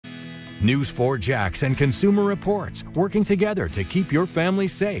News4 Jax and Consumer Reports, working together to keep your family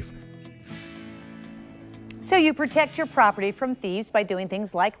safe. So you protect your property from thieves by doing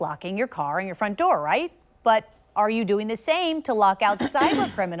things like locking your car and your front door, right? But are you doing the same to lock out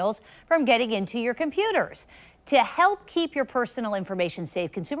cyber criminals from getting into your computers? To help keep your personal information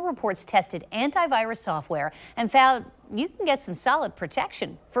safe, Consumer Reports tested antivirus software and found you can get some solid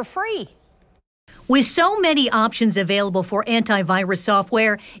protection for free. With so many options available for antivirus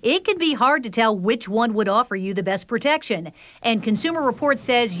software, it can be hard to tell which one would offer you the best protection. And Consumer Reports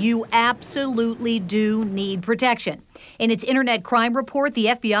says you absolutely do need protection. In its Internet Crime Report, the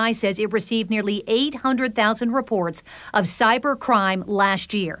FBI says it received nearly 800,000 reports of cyber crime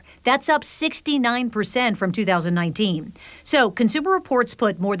last year. That's up 69% from 2019. So Consumer Reports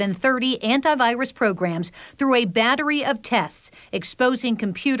put more than 30 antivirus programs through a battery of tests, exposing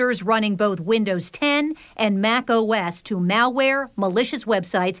computers running both Windows 10 and Mac OS to malware, malicious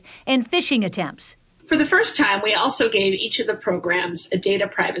websites, and phishing attempts. For the first time, we also gave each of the programs a data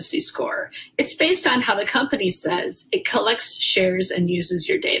privacy score. It's based on how the company says it collects, shares, and uses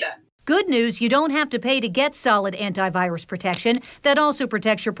your data. Good news, you don't have to pay to get solid antivirus protection that also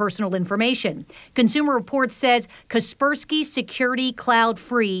protects your personal information. Consumer Reports says Kaspersky Security Cloud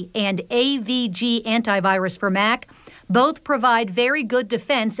Free and AVG Antivirus for Mac both provide very good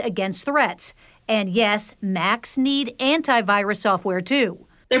defense against threats. And yes, Macs need antivirus software too.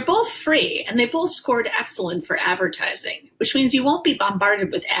 They're both free, and they both scored excellent for advertising, which means you won't be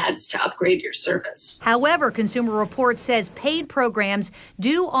bombarded with ads to upgrade your service. However, Consumer Reports says paid programs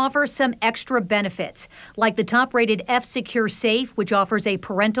do offer some extra benefits, like the top-rated F-Secure Safe, which offers a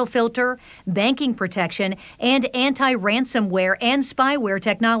parental filter, banking protection, and anti-ransomware and spyware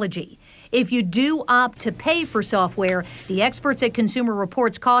technology. If you do opt to pay for software, the experts at Consumer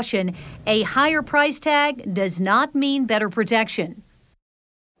Reports caution a higher price tag does not mean better protection.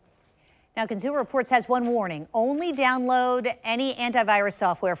 Now, Consumer Reports has one warning. Only download any antivirus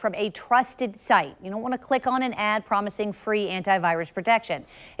software from a trusted site. You don't want to click on an ad promising free antivirus protection.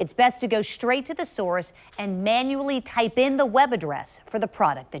 It's best to go straight to the source and manually type in the web address for the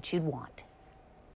product that you'd want.